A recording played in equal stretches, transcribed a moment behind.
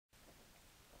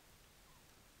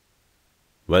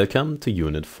Welcome to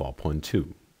Unit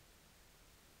 4.2.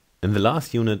 In the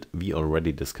last unit we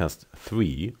already discussed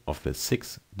 3 of the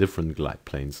 6 different glide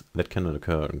planes that can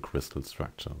occur in crystal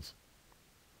structures.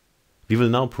 We will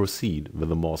now proceed with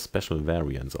the more special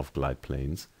variants of glide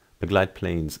planes, the glide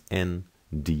planes N,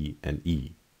 D and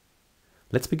E.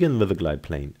 Let's begin with the glide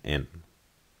plane N.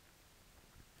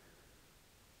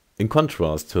 In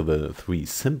contrast to the 3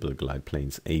 simple glide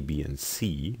planes A, B and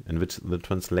C, in which the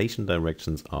translation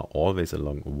directions are always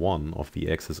along one of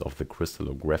the axes of the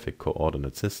crystallographic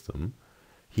coordinate system,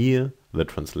 here the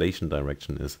translation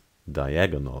direction is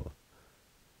diagonal.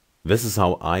 This is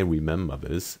how I remember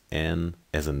this, N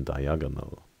as in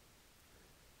diagonal.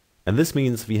 And this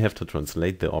means we have to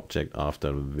translate the object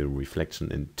after the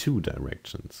reflection in 2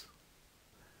 directions.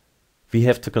 We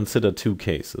have to consider 2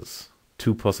 cases.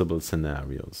 2 possible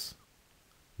scenarios.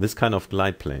 This kind of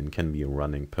glide plane can be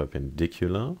running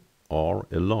perpendicular or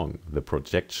along the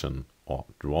projection or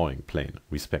drawing plane,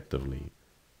 respectively.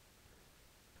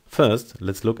 First,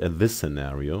 let's look at this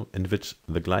scenario in which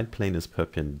the glide plane is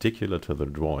perpendicular to the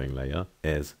drawing layer,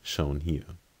 as shown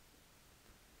here.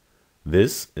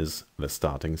 This is the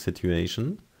starting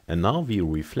situation, and now we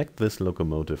reflect this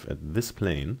locomotive at this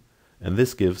plane, and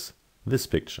this gives this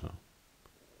picture.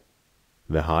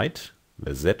 The height,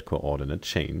 the z-coordinate,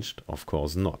 changed, of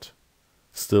course not.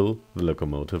 Still, the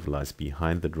locomotive lies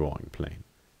behind the drawing plane.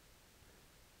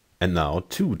 And now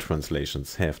 2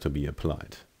 translations have to be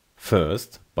applied.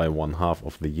 First, by 1/2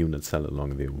 of the unit cell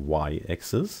along the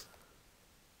y-axis,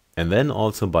 and then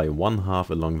also by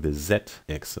 1/2 along the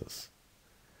z-axis.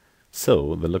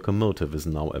 So, the locomotive is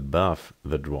now above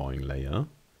the drawing layer,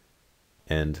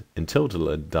 and in total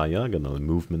a diagonal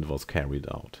movement was carried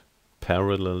out,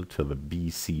 parallel to the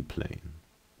BC plane.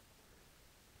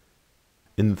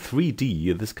 In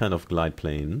 3D, this kind of glide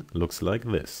plane looks like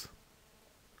this.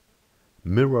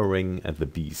 Mirroring at the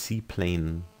BC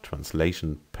plane,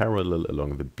 translation parallel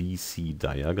along the BC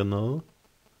diagonal,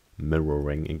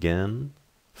 mirroring again,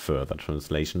 further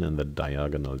translation in the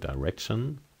diagonal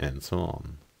direction, and so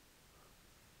on.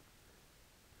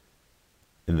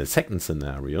 In the second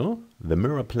scenario, the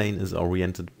mirror plane is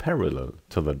oriented parallel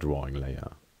to the drawing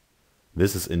layer.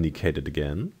 This is indicated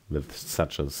again with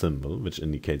such a symbol, which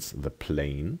indicates the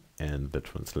plane, and the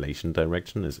translation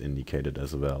direction is indicated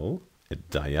as well, a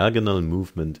diagonal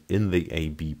movement in the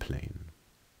AB plane.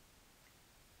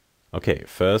 Okay,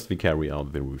 first we carry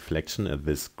out the reflection at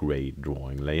this gray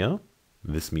drawing layer.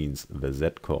 This means the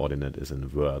z-coordinate is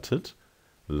inverted.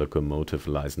 The locomotive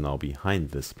lies now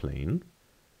behind this plane.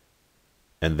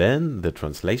 And then the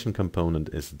translation component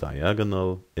is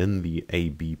diagonal in the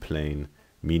AB plane,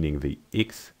 meaning the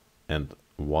x and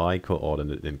y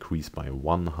coordinate increase by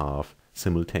 1/2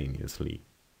 simultaneously.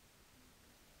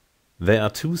 There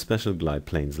are 2 special glide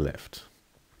planes left.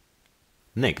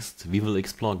 Next, we will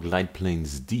explore glide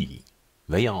planes D.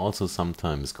 They are also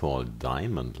sometimes called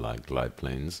diamond-like glide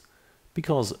planes,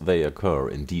 because they occur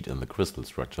indeed in the crystal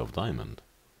structure of diamond.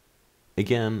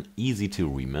 Again, easy to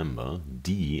remember,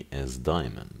 D as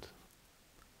diamond.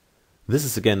 This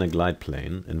is again a glide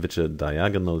plane in which a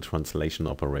diagonal translation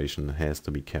operation has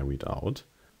to be carried out,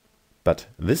 but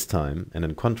this time, and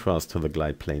in contrast to the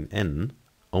glide plane N,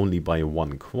 only by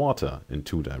 1/4 in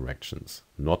 2 directions,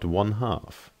 not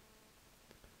 1/2.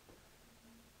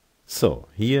 So,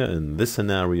 here in this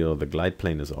scenario the glide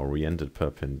plane is oriented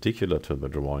perpendicular to the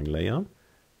drawing layer,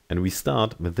 and we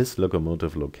start with this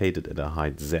locomotive located at a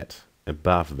height z,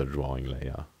 above the drawing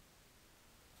layer.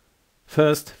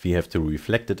 First, we have to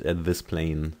reflect it at this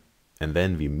plane, and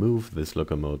then we move this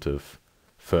locomotive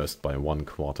first by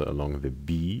 1/4 along the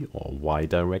B or Y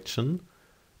direction,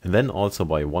 and then also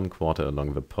by 1/4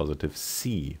 along the positive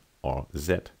C or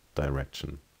Z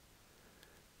direction,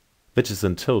 which is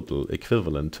in total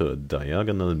equivalent to a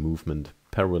diagonal movement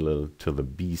parallel to the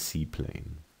BC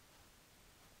plane.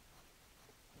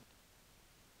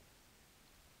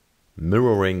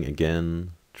 Mirroring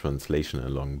again, translation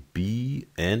along B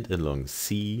and along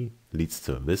C leads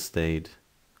to this state,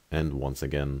 and once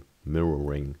again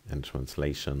mirroring and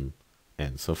translation,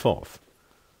 and so forth.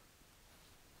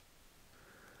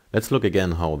 Let's look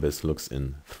again how this looks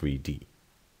in 3D.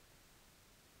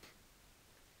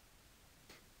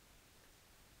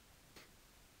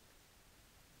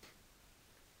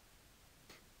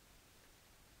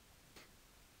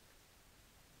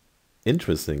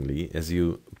 Interestingly, as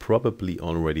you probably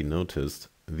already noticed,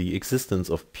 the existence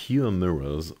of pure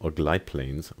mirrors or glide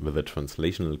planes with a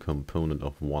translational component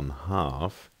of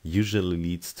 1/2 usually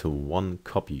leads to 1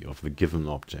 copy of the given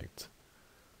object.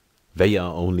 They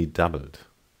are only doubled.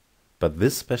 But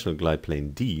this special glide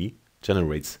plane D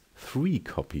generates 3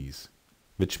 copies,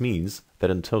 which means that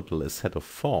in total a set of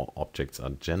 4 objects are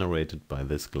generated by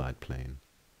this glide plane.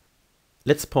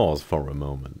 Let's pause for a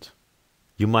moment.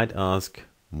 You might ask,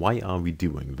 why are we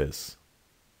doing this?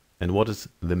 And what is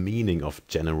the meaning of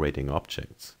generating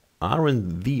objects?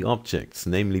 Aren't the objects,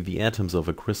 namely the atoms of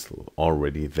a crystal,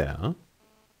 already there?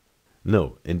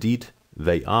 No, indeed,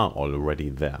 they are already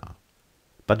there.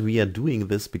 But we are doing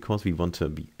this because we want to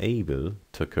be able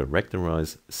to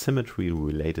characterize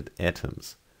symmetry-related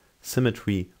atoms,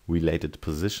 symmetry-related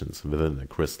positions within a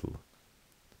crystal.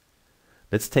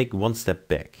 Let's take one step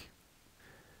back.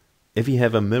 If we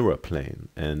have a mirror plane,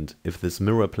 and if this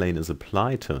mirror plane is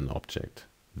applied to an object,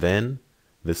 then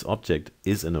this object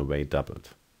is in a way doubled.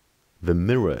 The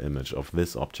mirror image of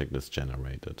this object is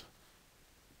generated.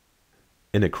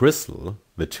 In a crystal,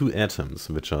 the 2 atoms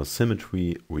which are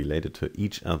symmetry related to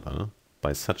each other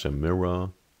by such a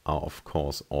mirror are of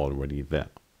course already there.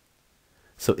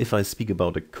 So if I speak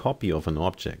about a copy of an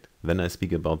object, then I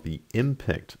speak about the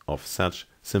impact of such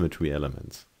symmetry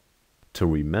elements. To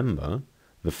remember,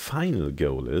 the final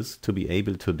goal is to be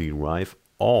able to derive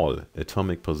all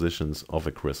atomic positions of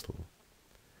a crystal.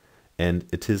 And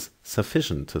it is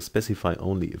sufficient to specify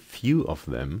only a few of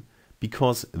them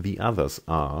because the others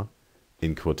are,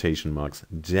 in quotation marks,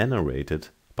 generated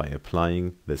by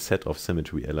applying the set of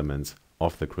symmetry elements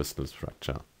of the crystal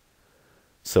structure.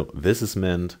 So this is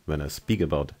meant when I speak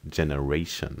about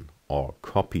generation or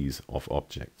copies of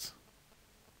objects.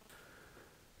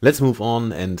 Let's move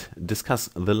on and discuss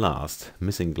the last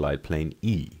missing glide plane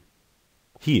E.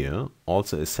 Here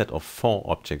also a set of 4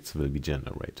 objects will be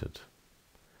generated.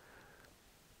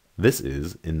 This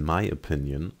is, in my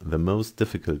opinion, the most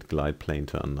difficult glide plane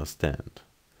to understand.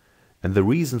 And the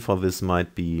reason for this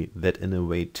might be that in a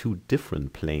way 2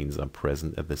 different planes are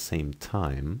present at the same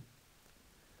time.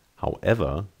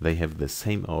 However, they have the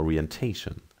same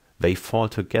orientation. They fall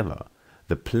together.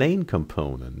 The plane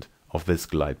component of this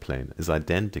glide plane is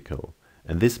identical,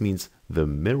 and this means the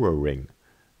mirroring,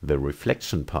 the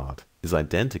reflection part, is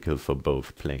identical for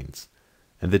both planes.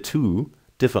 And the 2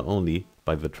 differ only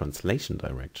by the translation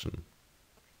direction.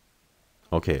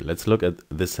 Okay, let's look at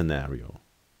this scenario.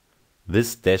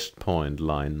 This dashed point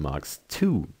line marks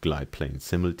 2 glide planes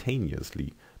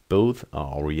simultaneously. Both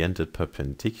are oriented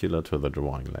perpendicular to the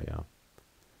drawing layer.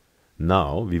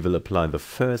 Now we will apply the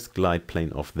first glide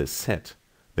plane of this set,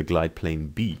 the glide plane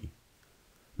B.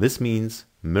 This means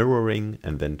mirroring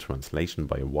and then translation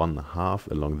by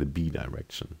 1/2 along the B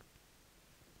direction.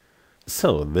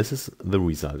 So this is the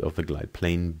result of the glide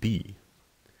plane B.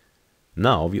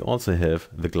 Now we also have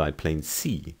the glide plane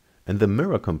C, and the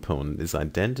mirror component is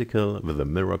identical with the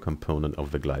mirror component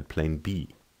of the glide plane B.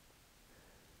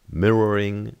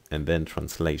 Mirroring and then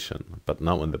translation, but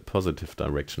now in the positive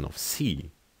direction of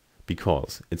C,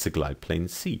 because it's a glide plane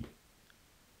C.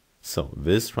 So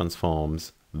this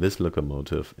transforms this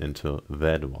locomotive into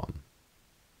that one.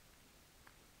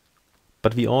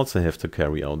 But we also have to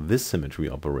carry out this symmetry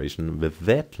operation with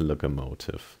that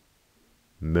locomotive.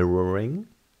 Mirroring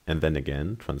and then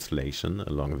again translation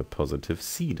along the positive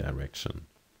C direction.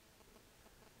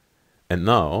 And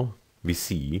now we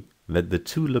see that the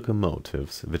 2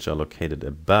 locomotives which are located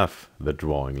above the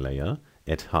drawing layer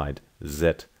at height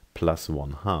Z plus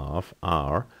 1/2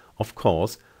 are, of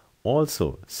course,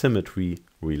 also symmetry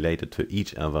related to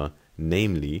each other,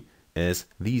 namely as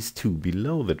these 2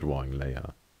 below the drawing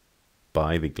layer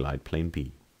by the glide plane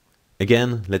B.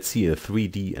 Again, let's see a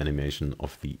 3D animation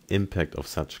of the impact of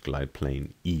such glide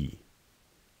plane E.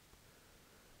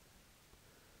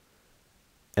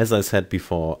 As I said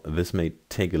before, this may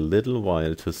take a little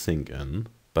while to sink in,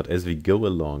 but as we go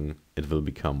along, it will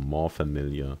become more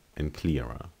familiar and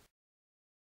clearer.